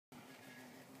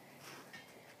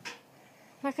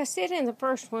like I said in the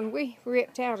first one, we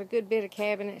ripped out a good bit of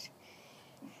cabinet.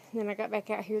 And then I got back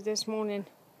out here this morning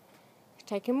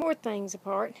taking more things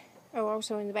apart. Oh,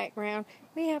 also in the background,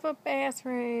 we have a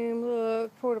bathroom.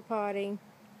 Look, porta potty.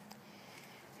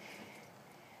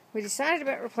 We decided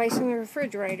about replacing the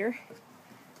refrigerator.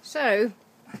 So,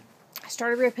 I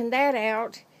started ripping that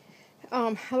out.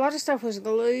 A lot of stuff was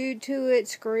glued to it,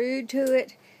 screwed to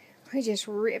it. We just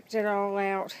ripped it all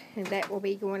out, and that will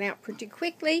be going out pretty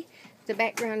quickly. The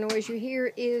background noise you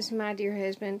hear is my dear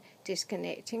husband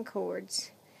disconnecting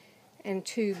cords and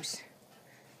tubes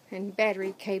and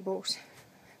battery cables,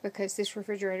 because this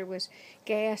refrigerator was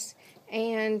gas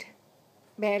and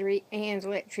battery and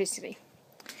electricity.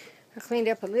 I cleaned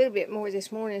up a little bit more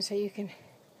this morning so you can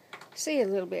see a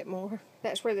little bit more.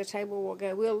 That's where the table will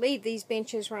go. We'll leave these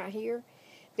benches right here.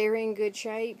 They're in good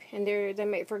shape, and they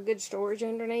make for good storage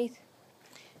underneath.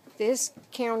 This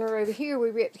counter over here,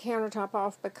 we ripped the countertop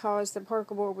off because the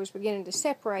particle board was beginning to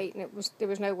separate, and there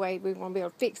was no way we were going to be able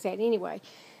to fix that anyway.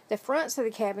 The fronts of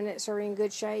the cabinets are in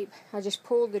good shape. I just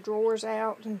pulled the drawers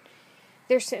out, and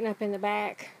they're sitting up in the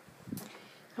back.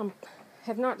 I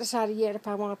have not decided yet if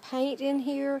I want to paint in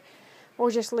here or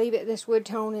just leave it this wood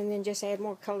tone and then just add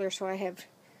more color so I have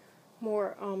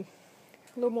more, a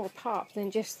little more pop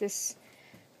than just this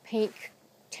pink,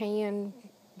 tan,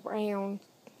 brown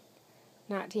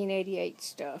 1988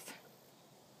 stuff.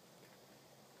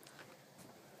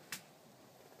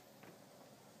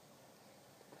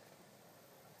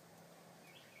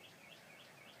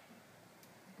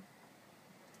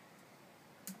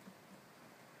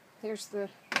 There's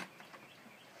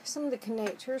some of the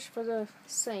connectors for the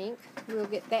sink. We'll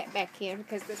get that back in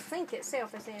because the sink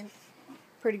itself is in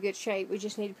pretty good shape. We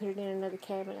just need to put it in another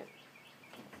cabinet.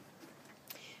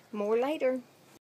 More later.